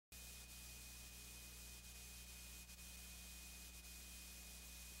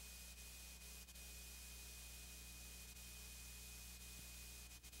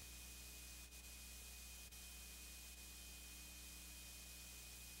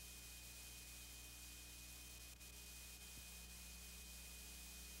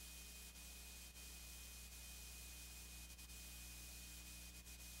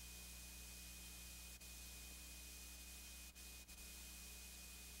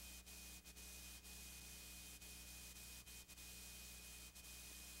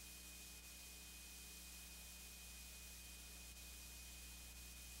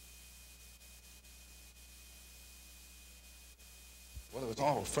was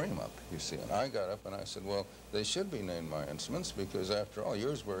all frame-up, you see. And I got up and I said, well, they should be named my instruments because, after all,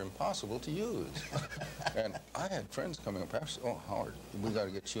 yours were impossible to use. And I had friends coming up after, oh, Howard, we got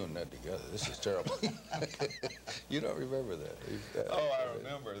to get you and Ned together. This is terrible. You don't remember that? Oh, I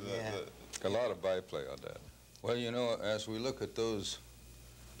remember a lot of byplay on that. Well, you know, as we look at those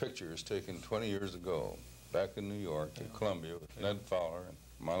pictures taken 20 years ago, back in New York, at Columbia, with Ned Fowler and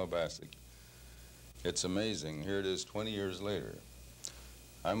Milo Bassick, it's amazing. Here it is 20 years later.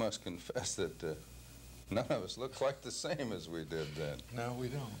 I must confess that none of us look quite the same as we did then. No, we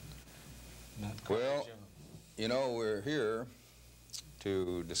don't. Not quite. Well, you know, we're here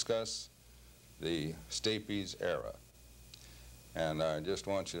to discuss the Stapes era. And I just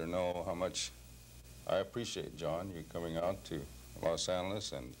want you to know how much I appreciate, John, you coming out to Los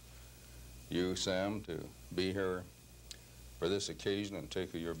Angeles, and you, Sam, to be here for this occasion and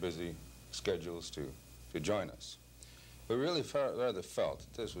take your busy schedules to join us. We really rather felt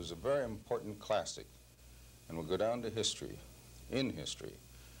that this was a very important classic and will go down to history, in history,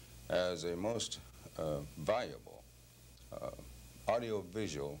 as a most valuable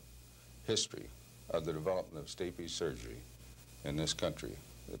audio-visual history of the development of Stapes surgery in this country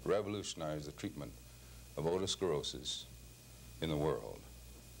that revolutionized the treatment of otosclerosis in the world.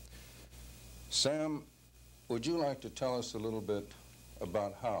 Sam, would you like to tell us a little bit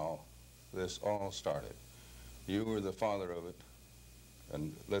about how this all started? You were the father of it,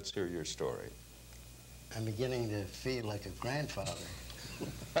 and let's hear your story. I'm beginning to feel like a grandfather.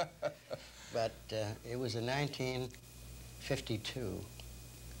 But it was in 1952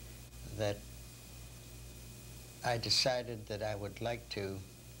 that I decided that I would like to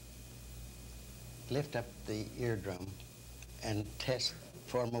lift up the eardrum and test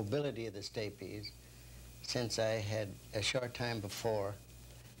for mobility of the stapes, since I had a short time before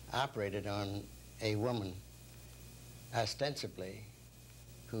operated on a woman, ostensibly,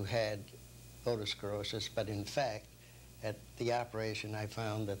 who had otosclerosis, but in fact, at the operation I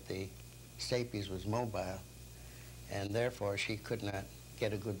found that the stapes was mobile, and therefore she could not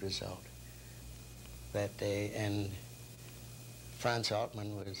get a good result that day. And Franz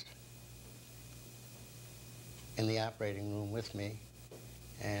Altman was in the operating room with me,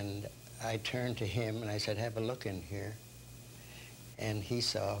 and I turned to him and I said, have a look in here. And he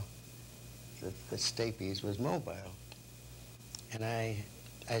saw that the stapes was mobile. And I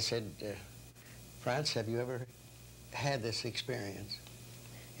said, Franz, have you ever had this experience?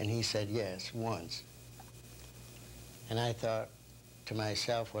 And he said, yes, once. And I thought to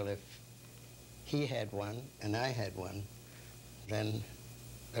myself, well, if he had one and I had one, then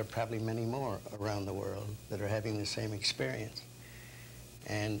there are probably many more around the world that are having the same experience.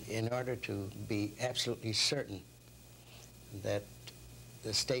 And in order to be absolutely certain that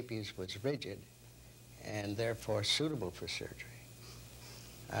the stapes was rigid and therefore suitable for surgery,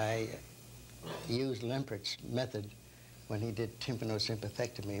 I used Lempert's method when he did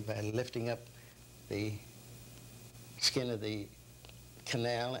tympanosympathectomy by lifting up the skin of the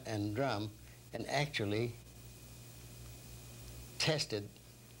canal and drum and actually tested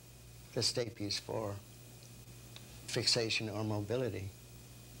the stapes for fixation or mobility.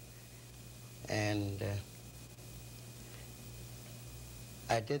 And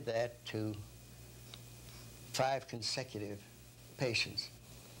I did that to 5 consecutive patients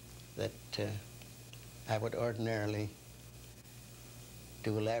that I would ordinarily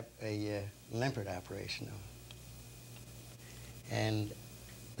do a Lempert operation on. And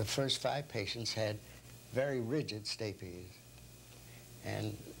the first 5 patients had very rigid stapes.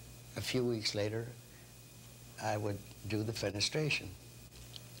 And a few weeks later, I would do the fenestration.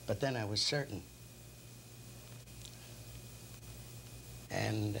 But then I was certain.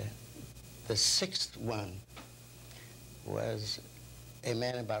 And the 6th one was a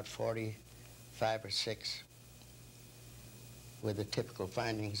man about 45 or 6 with the typical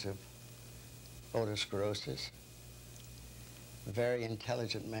findings of otosclerosis, a very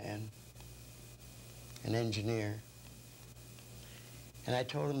intelligent man, an engineer. And I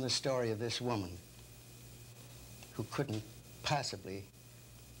told him the story of this woman who couldn't possibly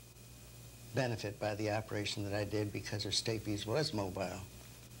benefit by the operation that I did because her stapes was mobile.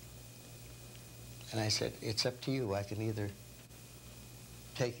 And I said, it's up to you. I can either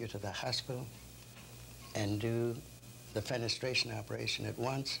take you to the hospital and do the fenestration operation at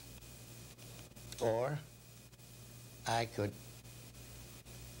once, or I could,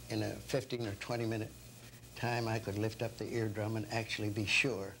 in a 15 or 20 minute time, I could lift up the eardrum and actually be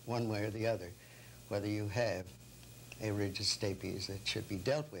sure, one way or the other, whether you have a rigid stapes that should be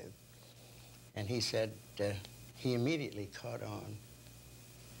dealt with. And he said he immediately caught on.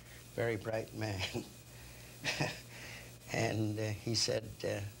 Very bright man. And he said,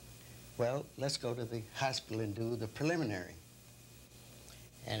 well, let's go to the hospital and do the preliminary.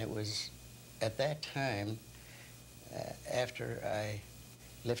 And it was at that time, after I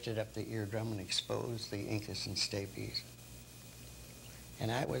lifted up the eardrum and exposed the incus and stapes,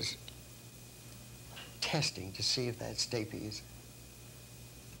 and I was testing to see if that stapes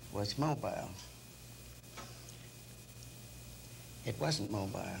was mobile. It wasn't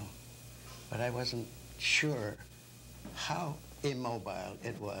mobile, but I wasn't sure how immobile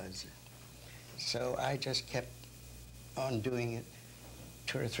it was. So I just kept on doing it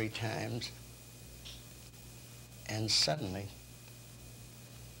 2 or 3 times, and suddenly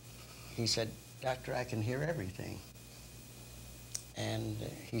he said, "Doctor, I can hear everything." And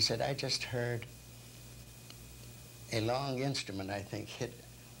he said, "I just heard a long instrument, I think, hit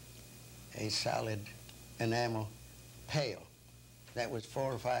a solid enamel pail that was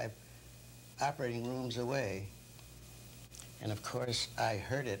 4 or 5 operating rooms away." And of course, I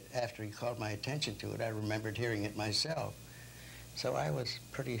heard it after he called my attention to it. I remembered hearing it myself. So I was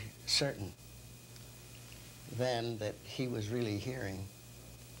pretty certain then that he was really hearing.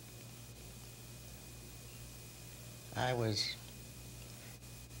 I was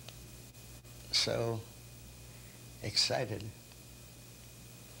so excited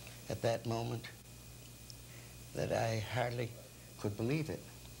at that moment that I hardly could believe it.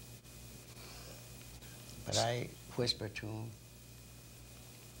 But I whispered to him,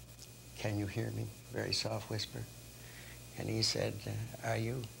 "Can you hear me?" Very soft whisper. And he said, "Are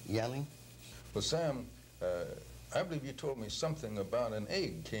you yelling?" Well, Sam, I believe you told me something about an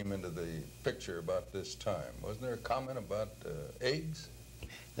egg came into the picture about this time. Wasn't there a comment about eggs?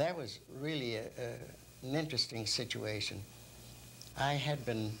 That was really an interesting situation. I had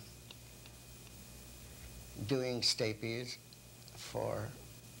been doing stapes for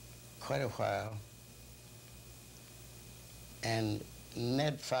quite a while, and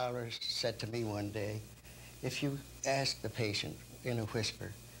Ned Fowler said to me one day, "If you ask the patient in a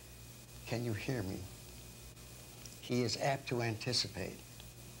whisper, 'Can you hear me?' he is apt to anticipate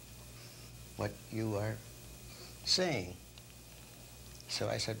what you are saying." So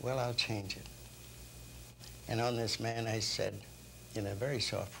I said, "Well, I'll change it." And on this man I said, in a very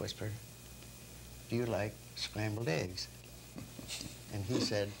soft whisper, "Do you like scrambled eggs?" And he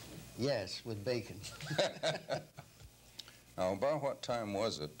said, "Yes, with bacon." Now, about what time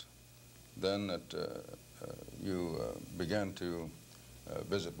was it then that you began to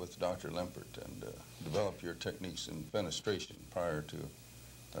visit with Dr. Lempert and develop your techniques in fenestration prior to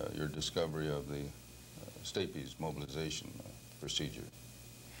your discovery of the Stapes mobilization procedure?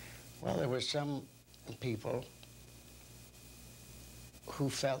 Well, there were some people who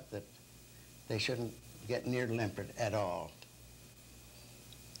felt that they shouldn't get near Lempert at all.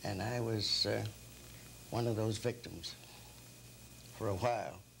 And I was one of those victims for a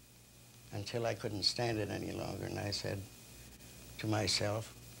while, until I couldn't stand it any longer. And I said to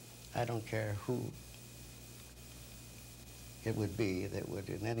myself, I don't care who it would be that would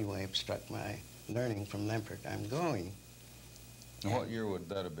in any way obstruct my learning from Lempert. I'm going. And what year would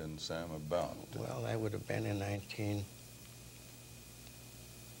that have been, Sam, about? Well, I would have been in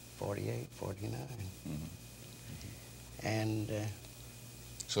 1948, 49. Mm-hmm. And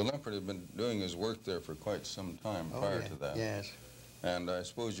so Lempert had been doing his work there for quite some time prior to that. Yes. And I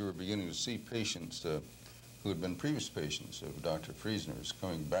suppose you were beginning to see patients who had been previous patients of Dr. Friesner's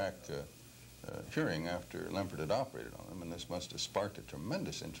coming back hearing after Lempert had operated on them, and this must have sparked a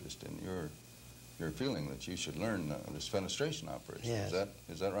tremendous interest in your feeling that you should learn this fenestration operation. Yes.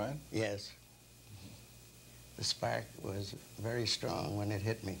 Is that right? Yes. The spark was very strong when it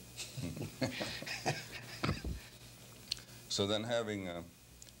hit me. So then, having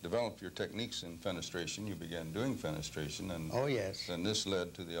developed your techniques in fenestration, you began doing fenestration, and Oh, yes. then this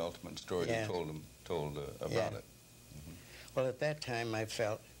led to the ultimate story Yeah. you told about Yeah. it. Well, at that time, I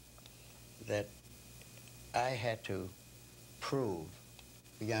felt that I had to prove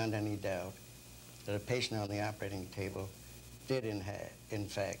beyond any doubt that a patient on the operating table did, in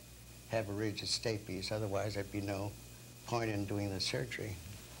fact, have a rigid stapes. Otherwise, there'd be no point in doing the surgery.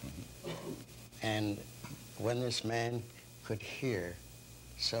 And when this man could hear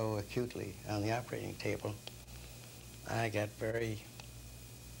so acutely on the operating table, I got very,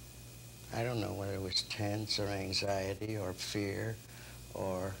 I don't know whether it was tense or anxiety or fear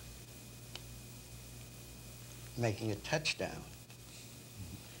or making a touchdown.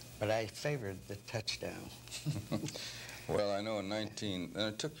 But I favored the touchdown. Well, I know and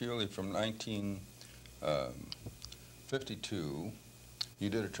it took you really from 1952, you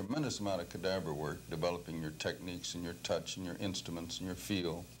did a tremendous amount of cadaver work, developing your techniques and your touch and your instruments and your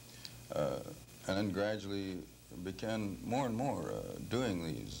feel. And then gradually began more and more doing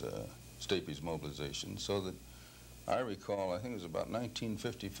these Stapes mobilizations, so that I recall, I think it was about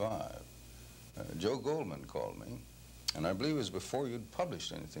 1955, Joe Goldman called me, and I believe it was before you'd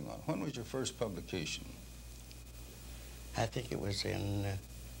published anything on it. When was your first publication? I think it was in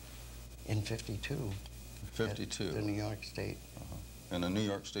 52. 52. At the New York State. In the New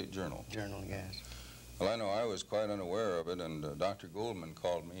York State Journal. Journal, yes. Well, I know I was quite unaware of it, and Dr. Goldman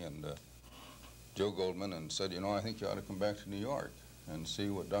called me, and Joe Goldman, and said, you know, I think you ought to come back to New York and see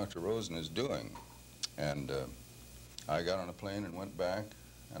what Dr. Rosen is doing. And I got on a plane and went back,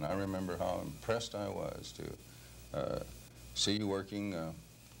 and I remember how impressed I was to see you working.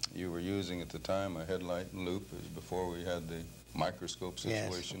 You were using at the time a headlight and loop. It was before we had the microscope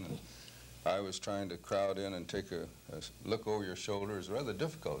situation. Yes. And I was trying to crowd in and take a look over your shoulder. It was rather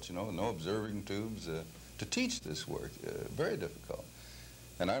difficult, you know, no observing tubes. To teach this work, very difficult.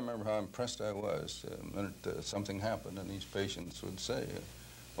 And I remember how impressed I was the minute something happened, and these patients would say,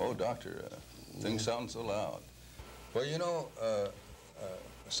 oh, doctor, things sound so loud. Well, you know,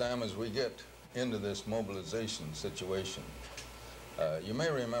 Sam, as we get into this mobilization situation, you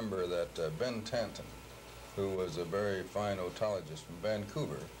may remember that Ben Tanton, who was a very fine otologist from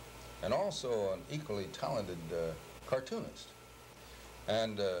Vancouver, and also an equally talented cartoonist.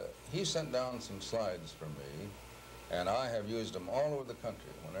 And he sent down some slides for me, and I have used them all over the country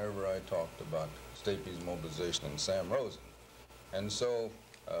whenever I talked about Stapes mobilization and Sam Rosen. And so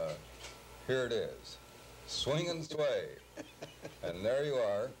here it is, swing and sway. And there you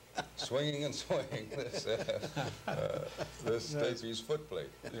are, swinging and swaying this Stapes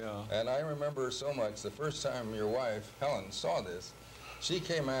footplate. Yeah. And I remember so much, the first time your wife, Helen, saw this, she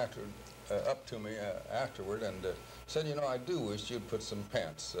came up to me afterward and said, you know, I do wish you'd put some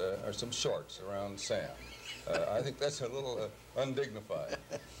pants or some shorts around Sam. I think that's a little undignified.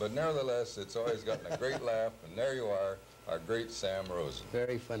 But nevertheless, it's always gotten a great laugh, and there you are, our great Sam Rosen.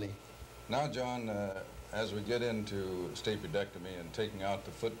 Very funny. Now, John, as we get into stapedectomy and taking out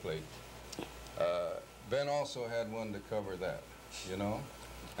the footplate, Ben also had one to cover that, you know?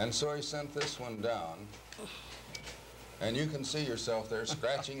 And so he sent this one down, and you can see yourself there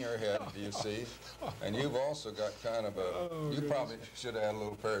scratching your head, do you see? And you've also got kind of a, you probably should have had a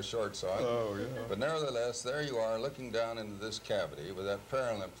little pair of shorts on. Oh, yeah. But nevertheless, there you are looking down into this cavity with that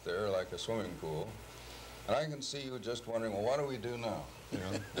paralymph there like a swimming pool. And I can see you just wondering, well, what do we do now? Yeah.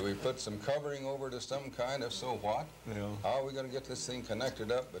 Do we put some covering over to some kind? If so, what? Yeah. How are we going to get this thing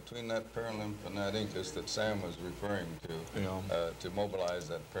connected up between that paralymph and that incus that Sam was referring to, to mobilize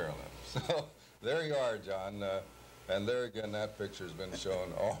that paralymph? So there you are, John. And there again, that picture has been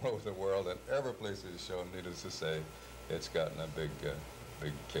shown all over the world, and every place it's shown, needless to say, it's gotten a big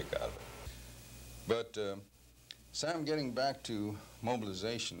kick out of it. But Sam, getting back to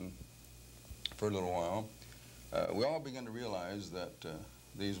mobilization for a little while, we all began to realize that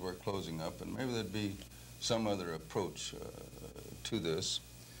these were closing up, and maybe there'd be some other approach to this.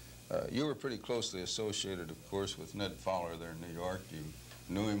 You were pretty closely associated, of course, with Ned Fowler there in New York. You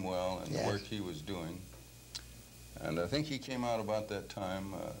knew him well and the work he was doing. And I think he came out about that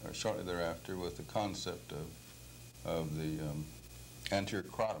time, or shortly thereafter, with the concept of the anterior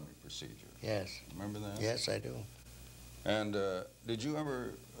crotomy procedure. Yes. Remember that? Yes, I do. And did you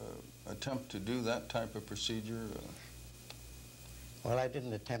ever attempt to do that type of procedure? Well, I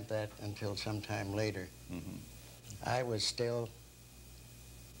didn't attempt that until some time later. Mm-hmm. I was still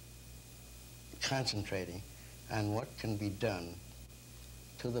concentrating on what can be done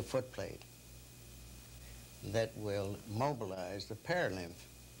to the footplate that will mobilize the paralymph,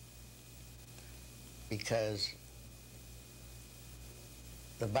 because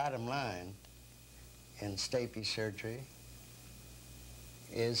the bottom line in Stapes surgery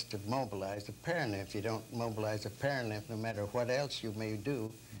is to mobilize the paralymph. If you don't mobilize the paralymph, no matter what else you may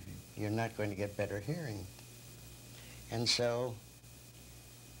do, you're not going to get better hearing. And so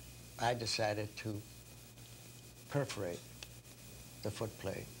I decided to perforate the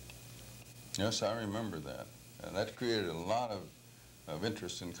footplate. Yes, I remember that. And that created a lot of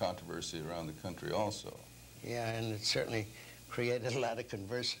interest and controversy around the country also. Yeah, and it certainly created a lot of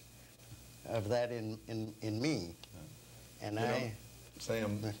converse of that in me. And you know,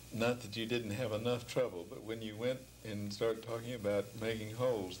 Sam, not that you didn't have enough trouble, but when you went and started talking about making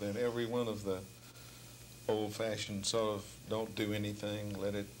holes, then every one of the old-fashioned sort of don't do anything,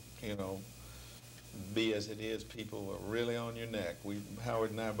 let it, you know, be as it is, people were really on your neck.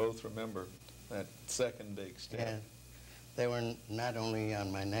 Howard and I both remember that second big step. Yeah, they were not only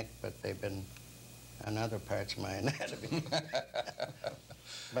on my neck, but they've been on other parts of my anatomy.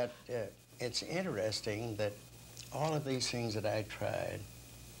 But it's interesting that all of these things that I tried,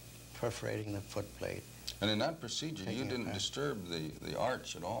 perforating the footplate, And in that procedure, you didn't apart. disturb the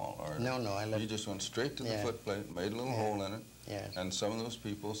arch at all? Or No, I left. you just went straight to the Yeah. foot plate, made a little Yeah. hole in it, Yes. and some of those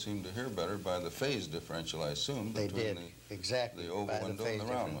people seemed to hear better by the phase differential, I assume, They between did, exactly. the oval by window phase and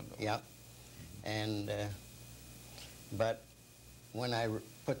the round difference. window. Yep. And, but when I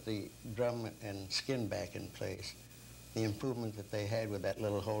put the drum and skin back in place, the improvement that they had with that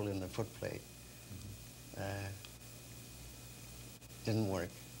little hole in the foot plate didn't work.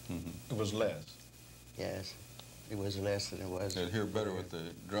 It was less. Yes, it was less than it was. They'd hear better with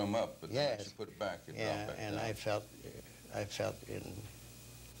the drum up, but Yes. once you put it back, it Yeah, dropped back and down. I felt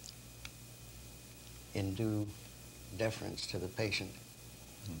in due deference to the patient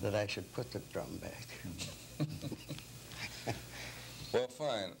that I should put the drum back. Well,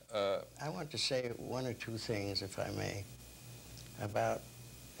 fine. I want to say one or two things, if I may, about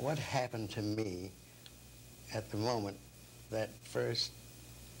what happened to me at the moment that first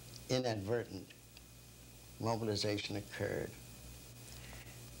inadvertent mobilization occurred.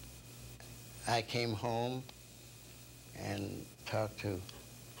 I came home and talked to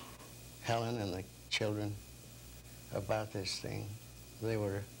Helen and the children about this thing. They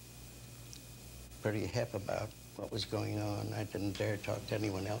were pretty hep about what was going on. I didn't dare talk to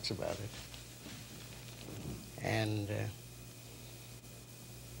anyone else about it. And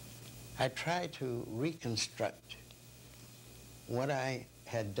I tried to reconstruct what I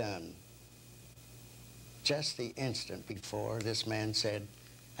had done just the instant before this man said,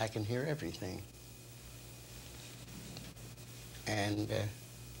 "I can hear everything." And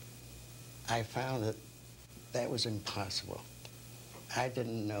I found that that was impossible. I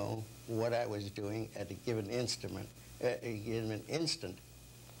didn't know what I was doing at a given instant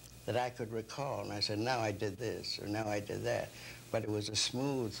that I could recall. And I said, now I did this, or now I did that. But it was a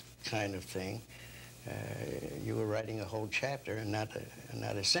smooth kind of thing. You were writing a whole chapter and not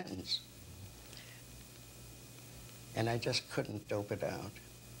a sentence. And I just couldn't dope it out.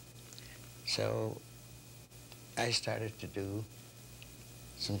 So I started to do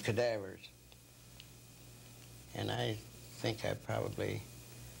some cadavers. And I think I probably,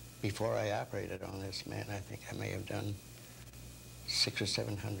 before I operated on this man, I think I may have done 600 or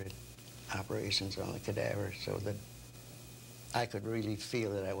 700 operations on the cadaver so that I could really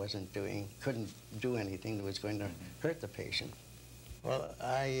feel that I couldn't do anything that was going to hurt the patient. Well,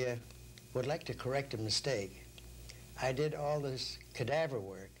 I would like to correct a mistake. I did all this cadaver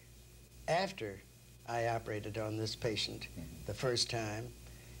work after I operated on this patient the first time,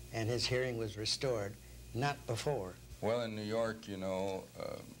 and his hearing was restored, not before. Well, in New York, you know,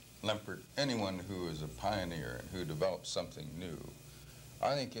 Lempert, anyone who is a pioneer and who develops something new,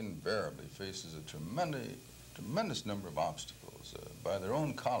 I think invariably faces a tremendous number of obstacles by their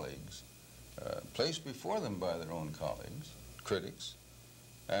own colleagues, placed before them by their own colleagues, critics,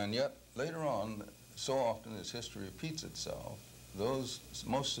 and yet later on, so often as history repeats itself, those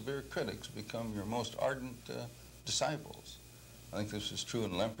most severe critics become your most ardent disciples. I think this is true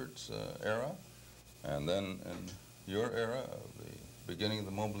in Lempert's era, and then in your era of the beginning of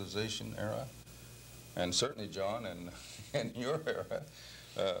the mobilization era, and certainly, John, in your era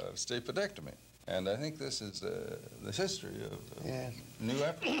of stapedectomy. And I think this is the history of Yes. new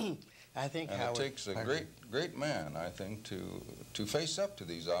effort. I think And Howard, it takes a great man, I think, to face up to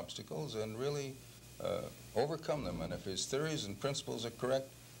these obstacles and really overcome them. And if his theories and principles are correct,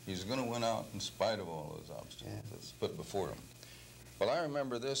 he's going to win out in spite of all those obstacles that's put before him. Well, I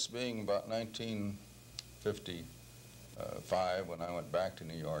remember this being about 1955 when I went back to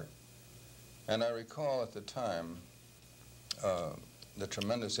New York. And I recall at the time the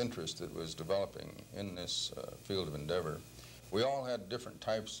tremendous interest that was developing in this field of endeavor. We all had different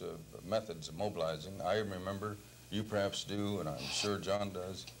types of methods of mobilizing. I remember, you perhaps do, and I'm sure John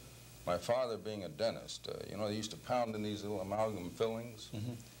does, my father being a dentist. You know, they used to pound in these little amalgam fillings.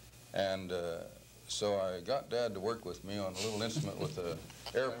 And so I got Dad to work with me on a little instrument with an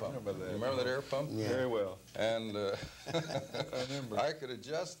air pump. remember that. You remember that air pump? Yeah. Very well. And I remember. I could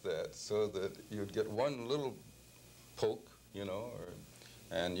adjust that so that you'd get one little poke, you know,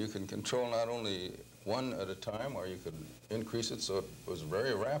 and you can control not only one at a time, or you could increase it so it was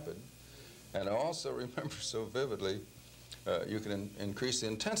very rapid. And I also remember so vividly, you can increase the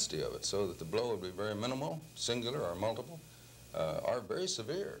intensity of it so that the blow would be very minimal, singular or multiple, or very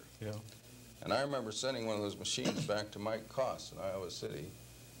severe. Yeah. And I remember sending one of those machines back to Mike Koss in Iowa City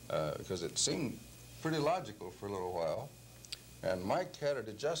because it seemed pretty logical for a little while. And Mike had it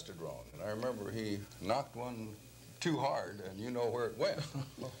adjusted wrong. And I remember he knocked one too hard, and you know where it went.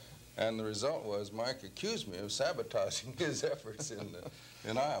 And the result was Mike accused me of sabotaging his efforts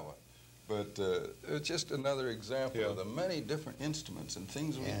in Iowa. But it's just another example of the many different instruments and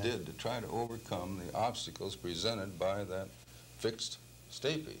things we did to try to overcome the obstacles presented by that fixed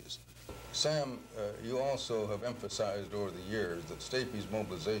Stapes. Sam, you also have emphasized over the years that Stapes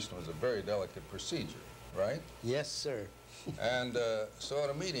mobilization was a very delicate procedure, right? Yes, sir. And so at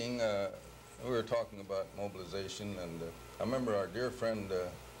a meeting, we were talking about mobilization, and I remember our dear friend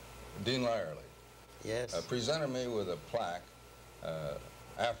Dean Lyerly presented me with a plaque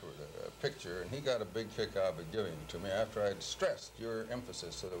afterward, a picture, and he got a big kick out of it giving it to me after I had stressed your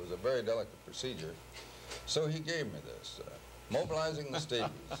emphasis that it was a very delicate procedure. So he gave me this, mobilizing the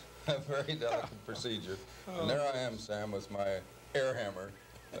Stapes, a very delicate procedure. And there I am, Sam, with my air hammer,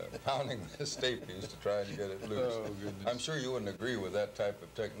 pounding the Stapes to try and get it loose. Oh, goodness. I'm sure you wouldn't agree with that type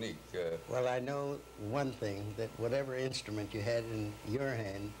of technique. Well, I know one thing, that whatever instrument you had in your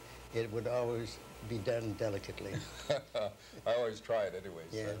hand, it would always be done delicately. I always try it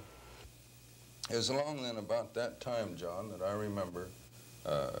anyways. Yeah. It was along then about that time, John, that I remember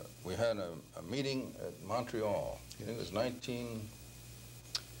we had a meeting at Montreal. Yes. It was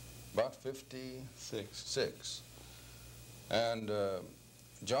about 56. And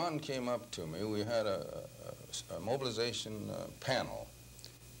John came up to me. We had a mobilization panel.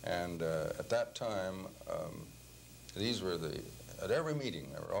 And at that time, these were at every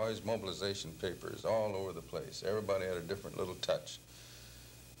meeting, there were always mobilization papers all over the place. Everybody had a different little touch.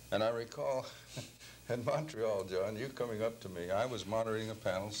 And I recall in Montreal, John, you coming up to me. I was monitoring a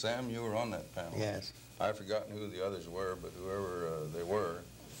panel. Sam, you were on that panel. Yes. I've forgotten who the others were, but whoever they were.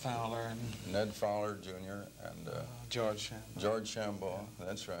 Fowler and Ned Fowler, Jr., and George Shambaugh. George Shambaugh,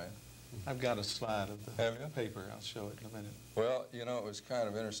 that's right. I've got a slide of the Have you? paper. I'll show it in a minute. Well, you know, it was kind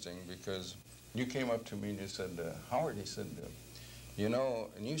of interesting because you came up to me and you said, Howard, he said, you know,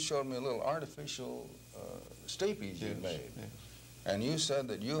 and you showed me a little artificial Stapes you'd made. Yes. And you said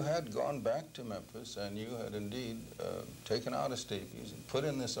that you had gone back to Memphis and you had indeed taken out a Stapes and put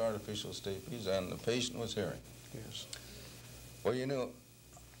in this artificial Stapes, and the patient was hearing. Yes. Well, you know,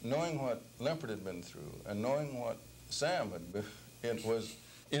 knowing what Lempert had been through and knowing what Sam was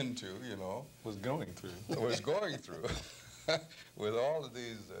into, you know. Was going through. Was going through with all of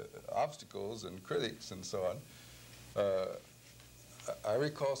these obstacles and critics and so on. I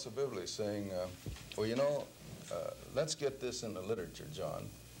recall so vividly saying, well, you know, let's get this in the literature, John,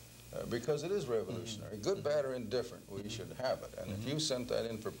 because it is revolutionary. Good, bad, or indifferent, we should have it. And if you sent that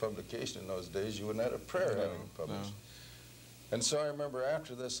in for publication in those days, you wouldn't have a prayer having it published. No. And so I remember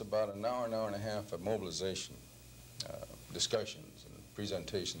after this, about an hour and a half of mobilization, discussions and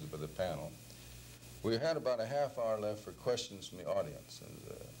presentations by the panel, we had about a half hour left for questions from the audience. And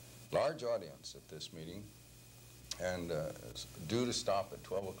a large audience at this meeting, and it's due to stop at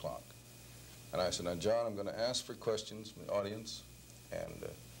 12 o'clock. And I said, now, John, I'm going to ask for questions from the audience, and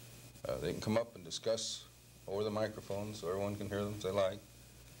they can come up and discuss over the microphone so everyone can hear them if they like.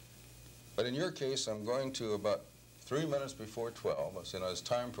 But in your case, I'm going to about 3 minutes before 12. I said, now, it's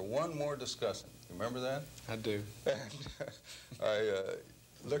time for one more discussion. You remember that? I do. And I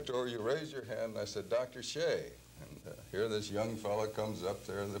looked over, you raised your hand, and I said, Dr. Shea. And here this young fellow comes up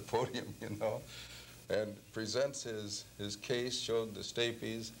there at the podium, you know, and presents his case, showed the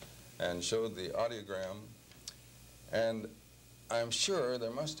Stapes, and showed the audiogram. And I'm sure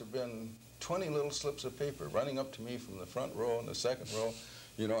there must have been 20 little slips of paper running up to me from the front row and the second row.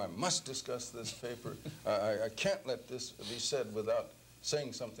 You know, I must discuss this paper. I can't let this be said without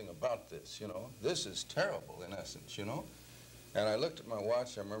saying something about this, you know. This is terrible, in essence, you know. And I looked at my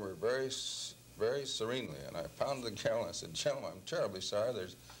watch, I remember very serenely, and I pounded the gavel and I said, gentlemen, I'm terribly sorry.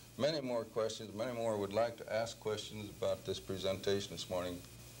 There's many more questions, many more would like to ask questions about this presentation this morning.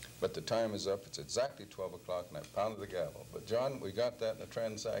 But the time is up. It's exactly 12 o'clock, and I pounded the gavel. But, John, we got that in the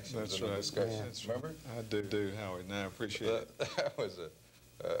transactions and the discussions. Yeah. Remember? I do, Howard, and I appreciate it. That was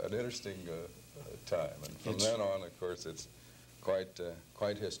an interesting time. And from then on, of course, it's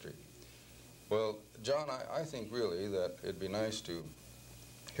quite history. Well, John, I think really that it'd be nice to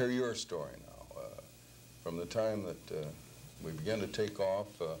hear your story now, from the time that we began to take off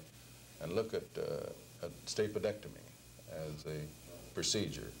and look at stapedectomy as a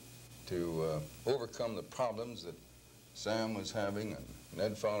procedure to overcome the problems that Sam was having and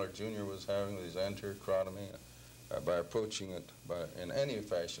Ned Fowler Jr. was having with his anterior corotomy, by approaching it in any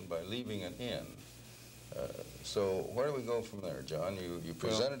fashion by leaving it in. So where do we go from there, John? You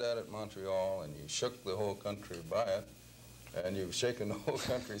presented that at Montreal, and you shook the whole country by it, and you've shaken the whole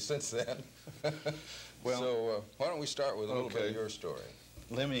country since then. Well, so why don't we start with a little bit of your story?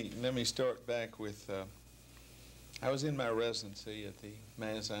 Let me start back with, I was in my residency at the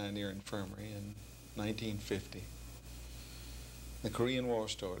Mazine Ear Infirmary in 1950. The Korean War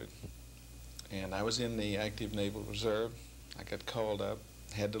started, and I was in the active Naval Reserve. I got called up,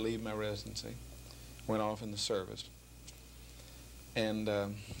 had to leave my residency, went off in the service. And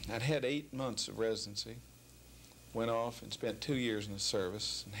I'd had 8 months of residency, went off and spent 2 years in the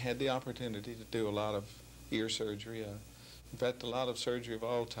service, and had the opportunity to do a lot of ear surgery. In fact, a lot of surgery of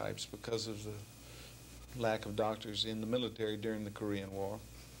all types because of the lack of doctors in the military during the Korean War.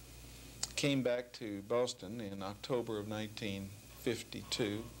 Came back to Boston in October of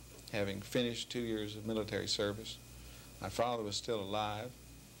 1952, having finished 2 years of military service. My father was still alive,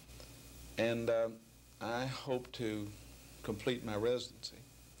 and I hoped to complete my residency.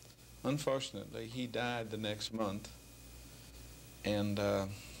 Unfortunately, he died the next month, and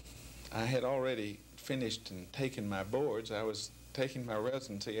I had already finished and taken my boards. I was taking my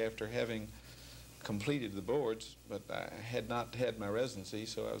residency after having completed the boards, but I had not had my residency,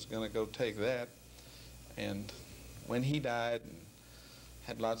 so I was going to go take that. And when he died and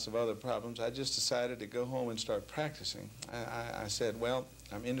had lots of other problems, I just decided to go home and start practicing. I said, well,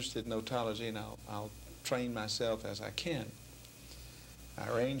 I'm interested in otology, and I'll train myself as I can. I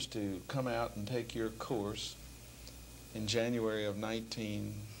arranged to come out and take your course in January of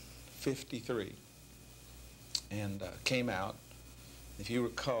 1953, and came out. If you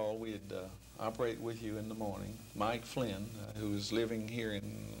recall, we'd operate with you in the morning. Mike Flynn, who was living here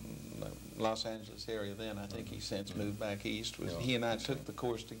in the Los Angeles area then, I think he's since moved back east, he and I took the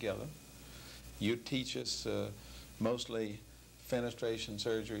course together. You'd teach us mostly fenestration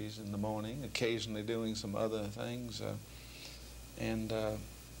surgeries in the morning, occasionally doing some other things. And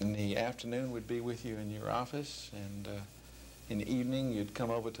in the afternoon, we'd be with you in your office, and in the evening, you'd come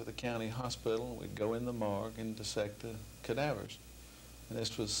over to the county hospital. We'd go in the morgue and dissect the cadavers. And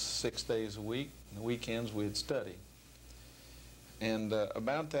this was 6 days a week. And the weekends, we'd study. And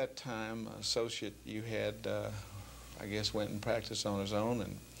about that time, associate you had, I guess, went and practiced on his own,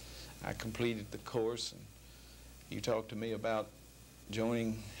 and I completed the course. And you talked to me about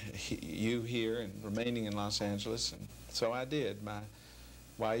joining you here and remaining in Los Angeles, and so I did. My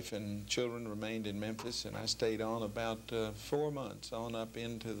wife and children remained in Memphis, and I stayed on about 4 months, on up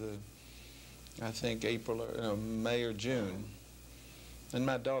into the, I think, April or no, May or June. And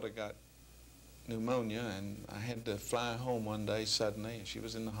my daughter got pneumonia, and I had to fly home one day suddenly, and she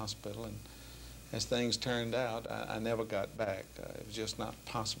was in the hospital, and as things turned out, I never got back. It was just not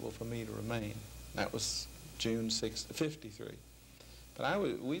possible for me to remain. That was June 6th, 53.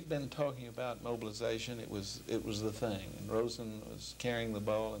 But we'd been talking about mobilization. It was the thing, and Rosen was carrying the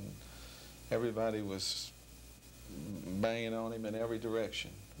ball, and everybody was banging on him in every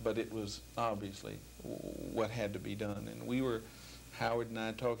direction. But it was obviously what had to be done, and we were, Howard and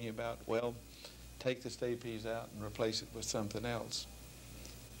I, talking about, well, take the Stapes out and replace it with something else.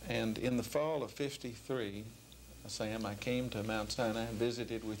 And in the fall of '53, Sam, I came to Mount Sinai and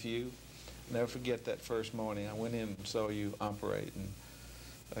visited with you. Never forget that first morning. I went in and saw you operate, and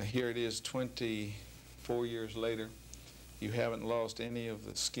here it is 24 years later. You haven't lost any of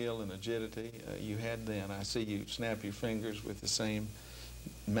the skill and agility you had then. I see you snap your fingers with the same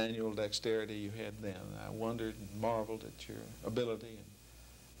manual dexterity you had then. I wondered and marveled at your ability, and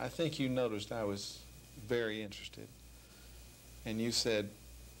I think you noticed I was very interested. And you said,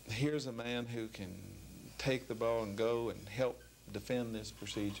 here's a man who can take the ball and go and help defend this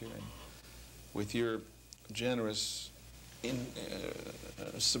procedure. And with your generous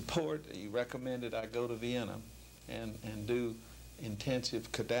support, you recommended I go to Vienna and do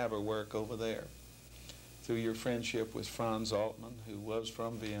intensive cadaver work over there. Through your friendship with Franz Altmann, who was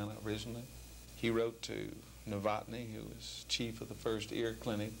from Vienna originally, he wrote to Novotny, who was chief of the first ear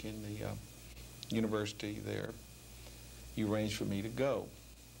clinic in the university there. You arranged for me to go.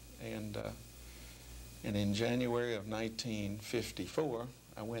 And in January of 1954,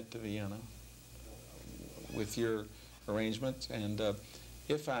 I went to Vienna with your arrangements, and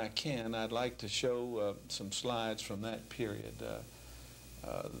if I can, I'd like to show some slides from that period.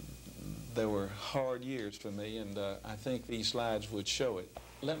 There were hard years for me, and I think these slides would show it.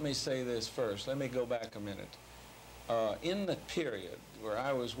 Let me say this first. Let me go back a minute. In the period where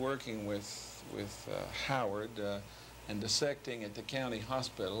I was working with Howard and dissecting at the county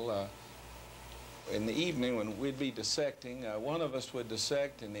hospital, in the evening when we'd be dissecting, one of us would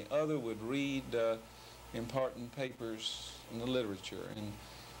dissect and the other would read important papers in the literature. And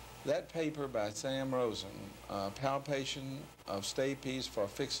that paper by Sam Rosen, Palpation of Stapes for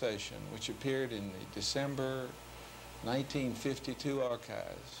Fixation, which appeared in the December 1952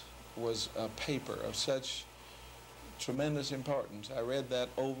 archives, was a paper of such tremendous importance. I read that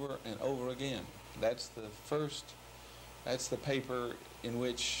over and over again. That's the paper in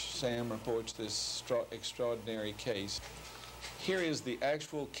which Sam reports this extraordinary case. Here is the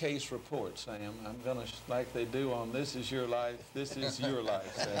actual case report, Sam. I'm going to, like they do on This Is Your Life, this is your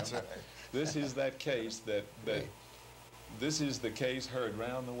life, Sam. That's right. This is that case this is the case heard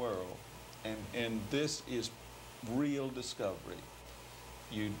around the world, and this is real discovery.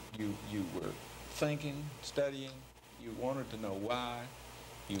 You were thinking, studying, you wanted to know why,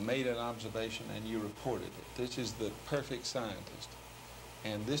 you made an observation, and you reported it. This is the perfect scientist.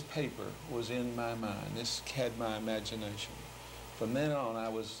 And this paper was in my mind. This had my imagination. From then on,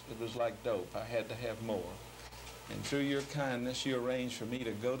 it was like dope. I had to have more. And through your kindness, you arranged for me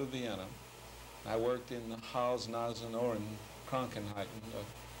to go to Vienna. I worked in the Haus Nasen Ohren Krankenheiten of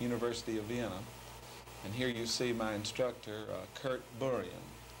University of Vienna. And here you see my instructor, Kurt Burian.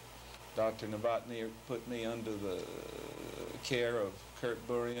 Dr. Novotny put me under the care of Kurt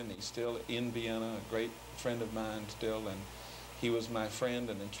Burian. He's still in Vienna, a great friend of mine still, and he was my friend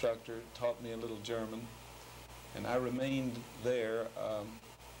and instructor, taught me a little German. And I remained there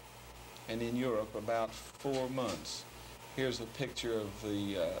and in Europe about 4 months. Here's a picture of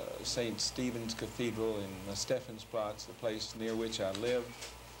the St. Stephen's Cathedral in Stephansplatz, the place near which I lived.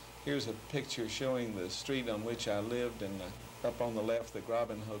 Here's a picture showing the street on which I lived, and up on the left, the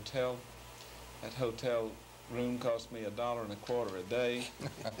Graben Hotel. That hotel room cost me $1.25 a day,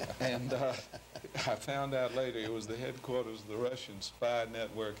 and I found out later it was the headquarters of the Russian spy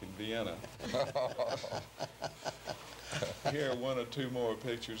network in Vienna. Here are one or two more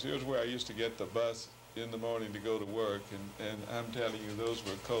pictures. Here's where I used to get the bus in the morning to go to work, and I'm telling you, those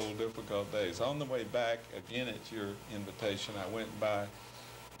were cold, difficult days. On the way back, again at your invitation, I went by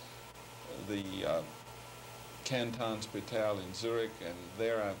the Kantonsspital in Zurich, and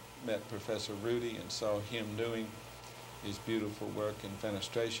there I met Professor Rudy and saw him doing his beautiful work in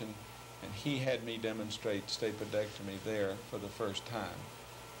fenestration, and he had me demonstrate stapedectomy there for the first time.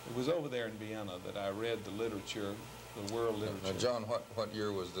 It was over there in Vienna that I read the literature, the world literature. Now, John, what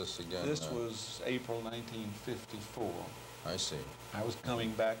year was this again? This was April 1954. I see. I was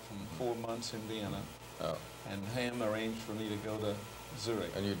coming back from 4 months in Vienna, and Ham arranged for me to go to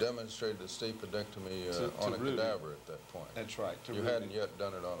Zurich. And you demonstrated the stapedectomy on a Rudy. cadaver at that point. That's right. You hadn't yet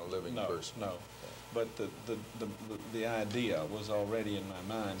done it on a living person. No. But the idea was already in my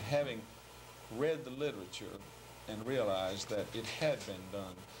mind. Having read the literature and realized that it had been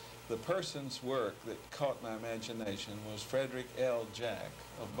done, the person's work that caught my imagination was Frederick L. Jack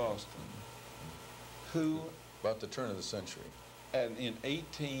of Boston, who... About the turn of the century. And in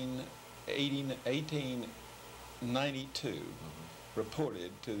 1892,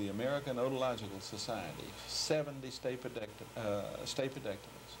 reported to the American Otological Society 70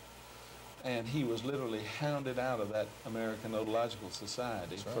 stapedectomies. And he was literally hounded out of that American Otological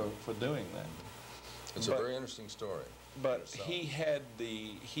Society for doing that. It's a very interesting story. But he had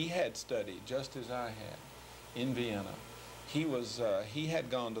studied just as I had in Vienna. He had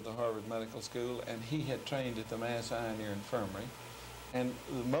gone to the Harvard Medical School, and he had trained at the Mass Eye and Ear Infirmary. And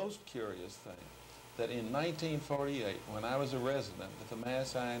the most curious thing, that in 1948, when I was a resident at the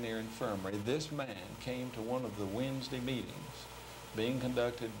Mass Eye and Ear Infirmary, this man came to one of the Wednesday meetings being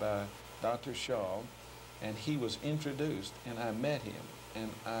conducted by Dr. Shaw, and he was introduced, and I met him,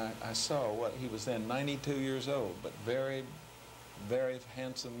 and I saw what he was then 92 years old, but very, very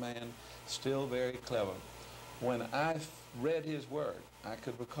handsome man, still very clever. When I read his work, I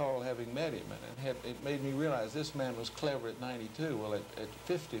could recall having met him, and it made me realize this man was clever at 92. Well, at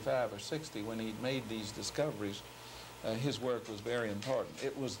 55 or 60, when he made these discoveries, his work was very important.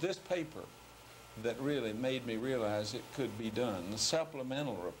 It was this paper that really made me realize it could be done. The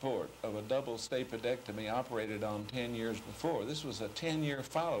supplemental report of a double stapedectomy operated on 10 years before. This was a 10-year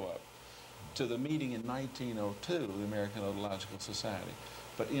follow-up to the meeting in 1902 of the American Otological Society.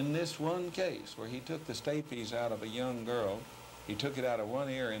 But in this one case, where he took the stapes out of a young girl, he took it out of one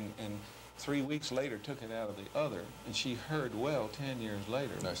ear and 3 weeks later took it out of the other, and she heard well 10 years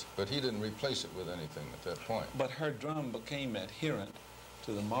later. Nice. But he didn't replace it with anything at that point. But her drum became adherent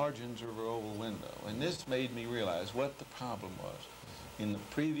to the margins of her oval window, and this made me realize what the problem was. In the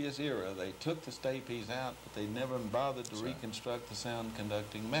previous era, they took the stapes out, but they never bothered to reconstruct the sound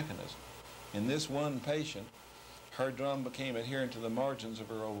conducting mechanism. In this one patient, her drum became adherent to the margins of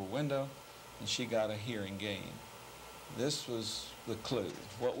her oval window, and she got a hearing gain. This was the clue.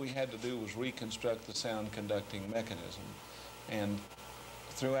 What we had to do was reconstruct the sound conducting mechanism. And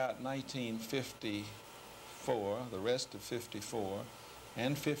throughout 1954, the rest of 54,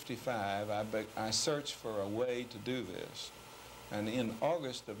 and 55, I searched for a way to do this. And in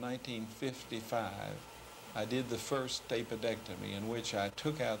August of 1955, I did the first stapedectomy, in which I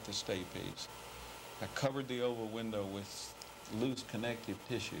took out the stapes. I covered the oval window with loose connective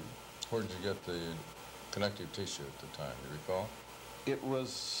tissue. Where did you get the connective tissue at the time, you recall? It was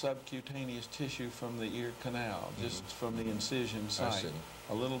subcutaneous tissue from the ear canal, just from the incision site,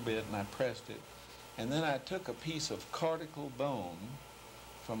 a little bit, and I pressed it. And then I took a piece of cortical bone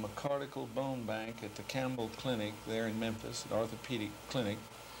from a cortical bone bank at the Campbell Clinic there in Memphis, an orthopedic clinic.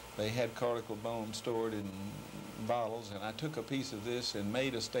 They had cortical bone stored in bottles, and I took a piece of this and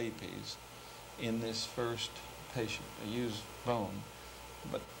made a Stapes in this first patient. I used bone.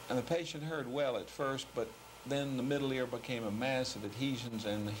 And the patient heard well at first, but then the middle ear became a mass of adhesions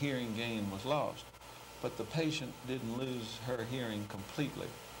and the hearing gain was lost. But the patient didn't lose her hearing completely.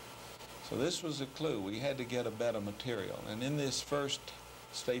 So this was a clue. We had to get a better material. And in this first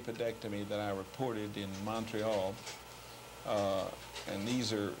stapedectomy that I reported in Montreal, and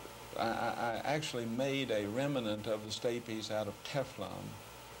these are, I actually made a remnant of the Stapes out of Teflon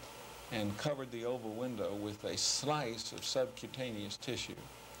and covered the oval window with a slice of subcutaneous tissue.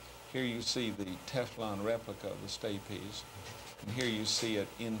 Here you see the Teflon replica of the Stapes, and here you see it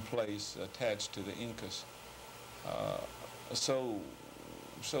in place attached to the incus. So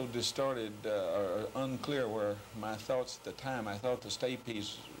distorted or unclear were my thoughts at the time. I thought the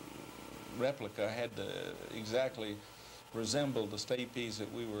Stapes replica had to exactly resemble the Stapes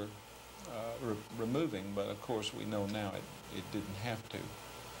that we were removing, but of course we know now it didn't have to.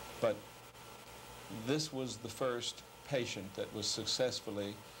 But this was the first patient that was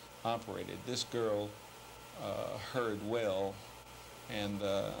successfully operated. This girl heard well, and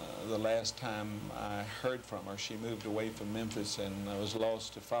the last time I heard from her, she moved away from Memphis and I was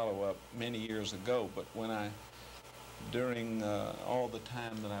lost to follow-up many years ago. But during all the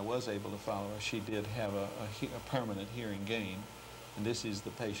time that I was able to follow her, she did have a permanent hearing gain. And this is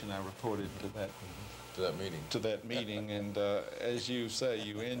the patient I reported to that meeting. And as you say,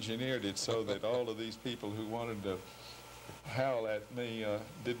 you engineered it so that all of these people who wanted to howl at me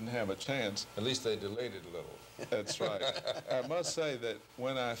didn't have a chance. At least they delayed it a little. That's right. I must say that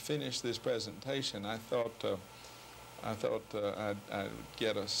when I finished this presentation, I thought I'd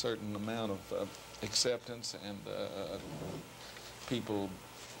get a certain amount of acceptance and people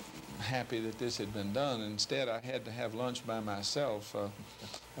happy that this had been done. Instead, I had to have lunch by myself.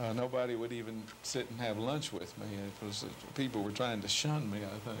 Nobody would even sit and have lunch with me. It was people were trying to shun me,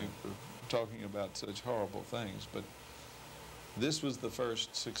 I think, for talking about such horrible things. But this was the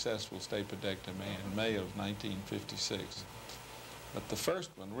first successful stapedectomy in May of 1956. But the first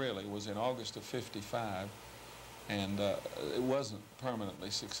one really was in August of '55, and it wasn't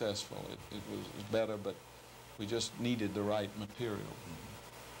permanently successful. It was better, but we just needed the right material.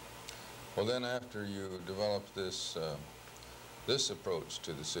 Well, then after you developed this this approach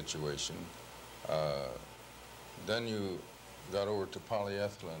to the situation, then you got over to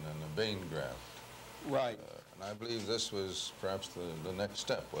polyethylene and a vein graft. Right. And I believe this was perhaps the next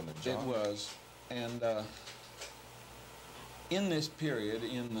step, wasn't it, John? It was. And in this period,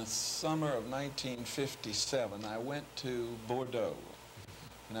 in the summer of 1957, I went to Bordeaux.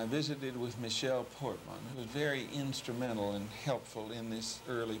 And I visited with Michel Portman, who was very instrumental and helpful in this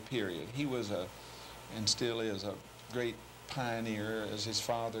early period. He was and still is, a great pioneer, as his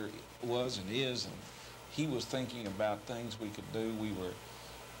father was and is. And he was thinking about things we could do. We were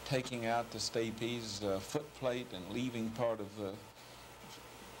taking out the Stapes footplate and leaving part of the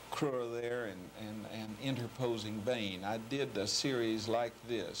crura there and interposing vein. I did a series like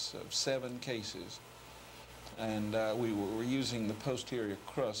this of 7 cases. And we were using the posterior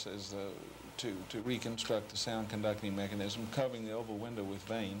crus as to reconstruct the sound conducting mechanism, covering the oval window with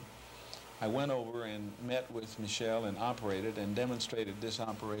vein. I went over and met with Michel and operated and demonstrated this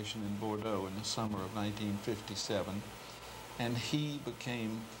operation in Bordeaux in the summer of 1957. And he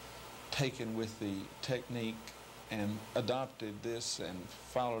became taken with the technique and adopted this and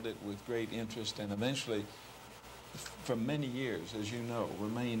followed it with great interest, and eventually, for many years, as you know,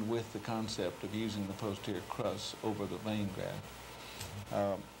 remained with the concept of using the posterior crus over the vein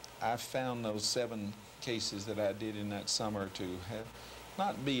graft. I found those 7 cases that I did in that summer to have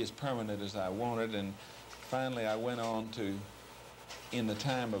not be as permanent as I wanted, and finally I went on to, in the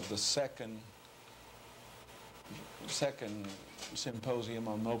time of the second symposium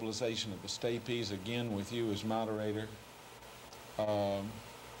on mobilization of the Stapes, again with you as moderator.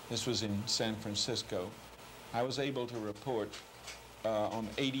 This was in San Francisco. I was able to report on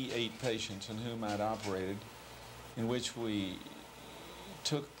 88 patients in whom I'd operated, in which we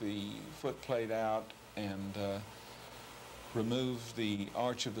took the footplate out and removed the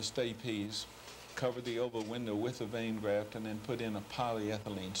arch of the Stapes, covered the oval window with a vein graft, and then put in a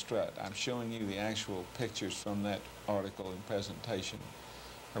polyethylene strut. I'm showing you the actual pictures from that article and presentation.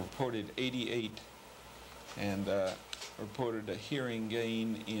 I reported 88 and reported a hearing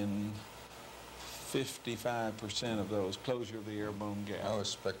gain in 55% of those, closure of the air bone gap. That was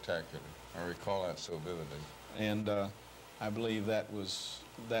spectacular. I recall that so vividly. And I believe that was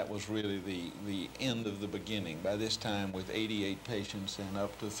really the end of the beginning. By this time, with 88 patients and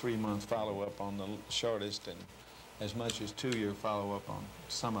up to 3-month follow-up on the shortest and as much as 2-year follow-up on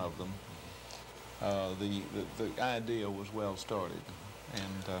some of them, the idea was well started.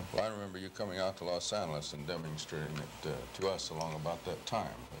 And well, I remember you coming out to Los Angeles and demonstrating it to us along about that time.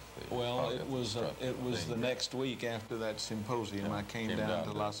 well, it was the next week after that symposium. Yeah, I came down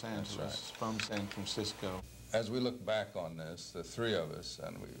to Los Angeles from San Francisco. As we look back on this, the three of us,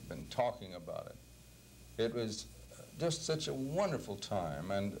 and we've been talking about it, it was just such a wonderful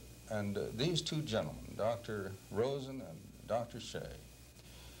time. And these two gentlemen, Dr. Rosen and Dr. Shea,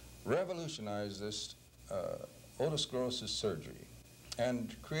 revolutionized this otosclerosis surgery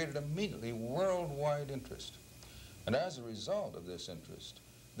and created immediately worldwide interest. And as a result of this interest,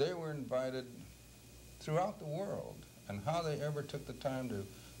 they were invited throughout the world. And how they ever took the time to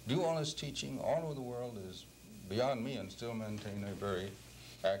do all this teaching all over the world is beyond me, and still maintain a very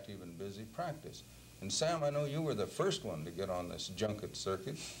active and busy practice. And Sam, I know you were the first one to get on this junket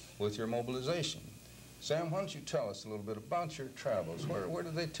circuit with your mobilization. Sam, why don't you tell us a little bit about your travels? Where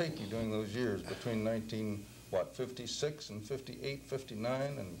did they take you during those years between 56 and 58, 59,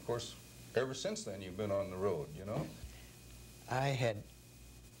 and of course, ever since then you've been on the road, you know? I had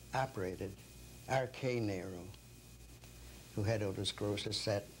operated R.K. Nehru, who had otosclerosis,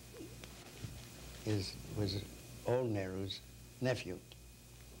 that was old Nehru's nephew.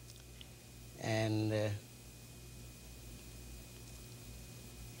 And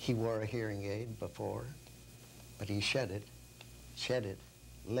he wore a hearing aid before, but he shed it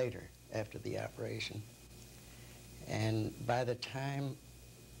later after the operation. And by the time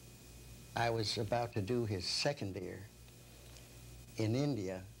I was about to do his second ear in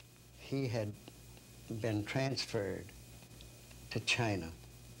India, he had been transferred to China.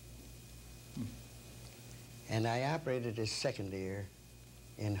 And I operated his second ear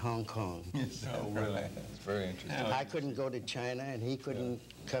in Hong Kong. Yes. Oh, really? It's very interesting. I couldn't go to China, and he couldn't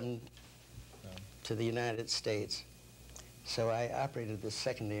come to the United States. So I operated the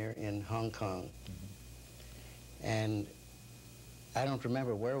second ear in Hong Kong. And I don't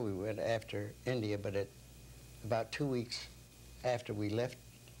remember where we went after India, but about 2 weeks after we left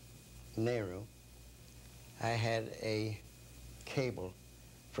Nehru, I had a cable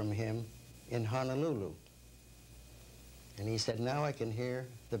from him in Honolulu. And he said, now I can hear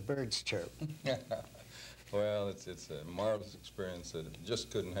the birds chirp. Well, it's a marvelous experience that just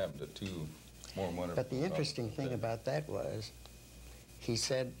couldn't happen to two more wonderful. But the interesting thing about that was, he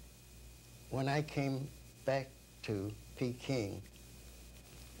said, when I came back to Peking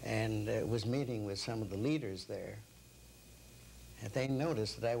and was meeting with some of the leaders there, and they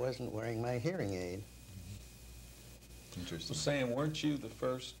noticed that I wasn't wearing my hearing aid. Interesting. Well, Sam, weren't you the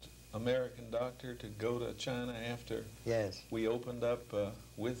first American doctor to go to China after Yes. we opened up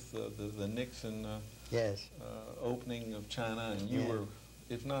with the Nixon Yes. Opening of China, and you were,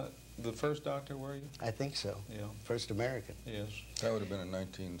 if not the first doctor, were you? I think so. Yeah. First American. Yes. That would have been in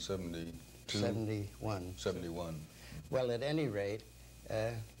 1972. 71. 71. Well, at any rate,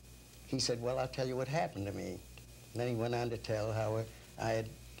 he said, well, I'll tell you what happened to me. And then he went on to tell how I had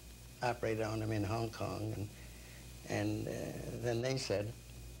operated on him in Hong Kong, and then they said,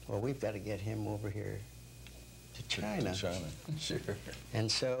 well, we've got to get him over here to China. To China, sure.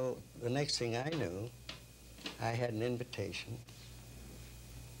 And so the next thing I knew, I had an invitation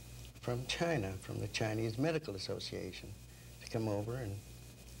from China, from the Chinese Medical Association, to come over and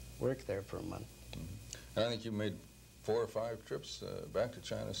work there for a month. And I think you made 4 or 5 trips back to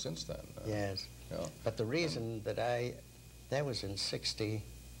China since then. Yes. Yeah. But the reason that that was in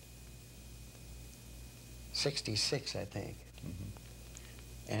 66, I think.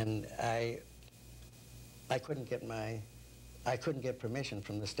 And I couldn't get permission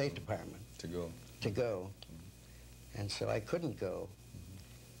from the State Department to go. And so I couldn't go.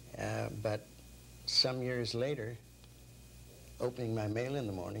 But some years later, opening my mail in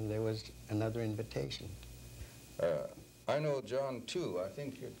the morning, there was another invitation. I know John, too. I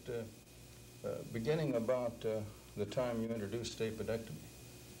think beginning about the time you introduced stapedectomy,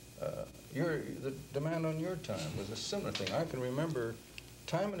 the demand on your time was a similar thing. I can remember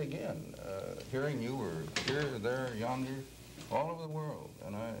time and again hearing you were here, there, yonder, all over the world.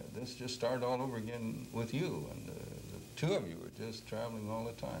 And this just started all over again with you. And the two of you were just traveling all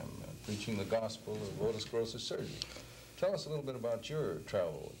the time, preaching the gospel of otosclerosis surgery. Tell us a little bit about your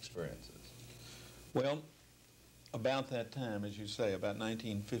travel experiences. Well, about that time, as you say, about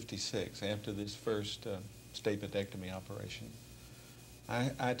 1956, after this first stapedectomy operation,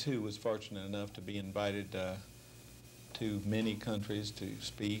 I too was fortunate enough to be invited to many countries to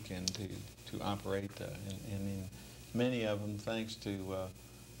speak and to operate, and in many of them, thanks to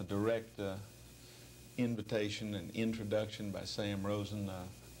a direct invitation and introduction by Sam Rosen,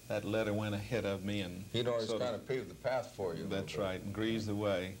 that letter went ahead of me, and he'd always kind of paved the path for you. That's right, and greased the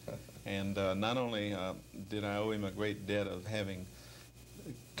way. And not only did I owe him a great debt of having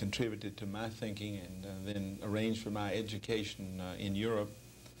contributed to my thinking and then arranged for my education in Europe,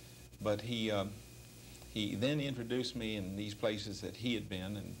 but he then introduced me in these places that he had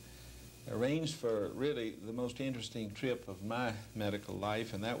been, and arranged for really the most interesting trip of my medical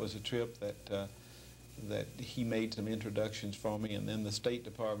life, and that was a trip that he made some introductions for me, and then the State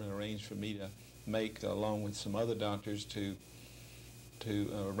Department arranged for me to make, along with some other doctors, to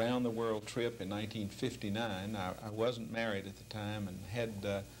a round the world trip in 1959. I wasn't married at the time and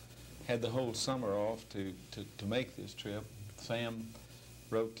had the whole summer off to make this trip. Sam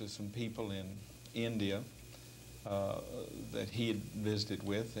wrote to some people in India that he had visited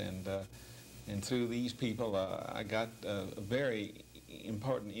with, and through these people I got a very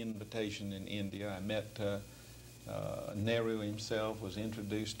important invitation in India. I met Nehru himself, was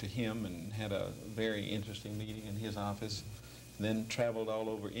introduced to him, and had a very interesting meeting in his office. Then traveled all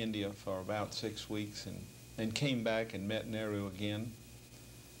over India for about 6 weeks, and came back and met Nehru again,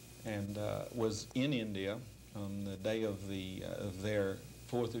 and was in India on the day of their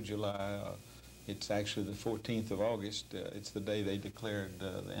 4th of July. It's actually the 14th of August. It's the day they declared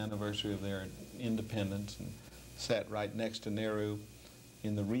the anniversary of their independence, and sat right next to Nehru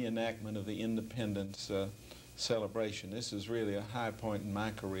in the reenactment of the independence celebration. This is really a high point in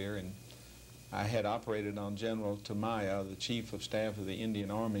my career, and I had operated on General Tamaya, the Chief of Staff of the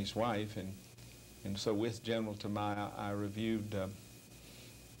Indian Army's wife, and so with General Tamaya I reviewed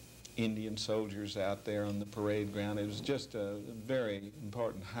Indian soldiers out there on the parade ground. It was just a very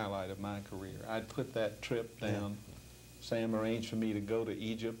important highlight of my career. I'd put that trip down. Yeah. Sam arranged for me to go to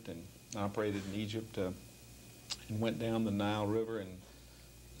Egypt, and operated in Egypt, and went down the Nile River and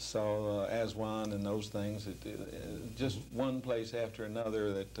saw Aswan and those things. Just one place after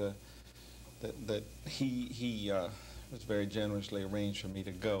another that he was very generously arranged for me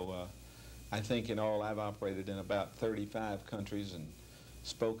to go. I think in all I've operated in about 35 countries and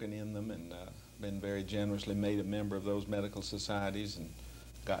spoken in them, and been very generously made a member of those medical societies and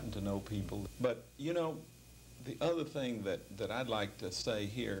gotten to know people. But you know, the other thing that I'd like to say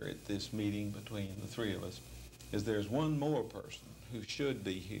here at this meeting between the three of us is there's one more person who should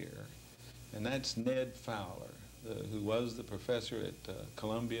be here, and that's Ned Fowler, who was the professor at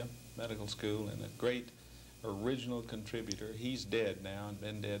Columbia Medical School and a great original contributor. He's dead now, and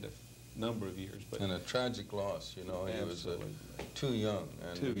been dead a number of years. But and a tragic loss, you know. He was too young,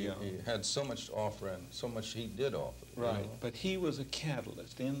 and he had so much to offer, and so much he did offer. Right, you know? But he was a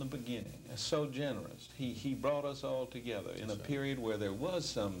catalyst in the beginning, so generous. He brought us all together in a period where there was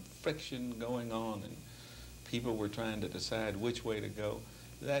some friction going on, and people were trying to decide which way to go.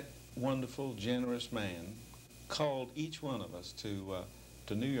 That wonderful, generous man called each one of us to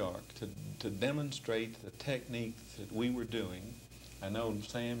New York to demonstrate the technique that we were doing. I know,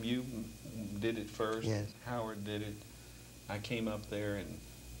 Sam, you did it first. Yes. Howard did it. I came up there and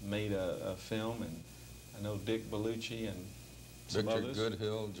made a film, and I know Dick Bellucci and some Victor others.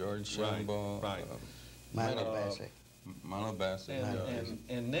 Goodhill, George Shambaugh, Right. Milo Bassett. Milo Bassett.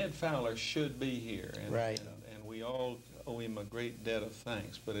 And Ned Fowler should be here. And, right. And we all owe him a great debt of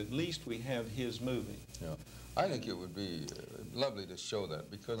thanks, but at least we have his movie. Yeah. I think it would be lovely to show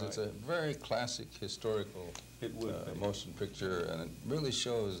that, because it's a very classic historical motion picture, and it really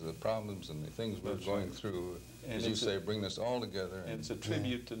shows the problems and the things we're going through. And as you say, bring us all together. And it's a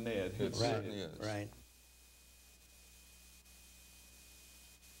tribute to Ned. It certainly is. Right.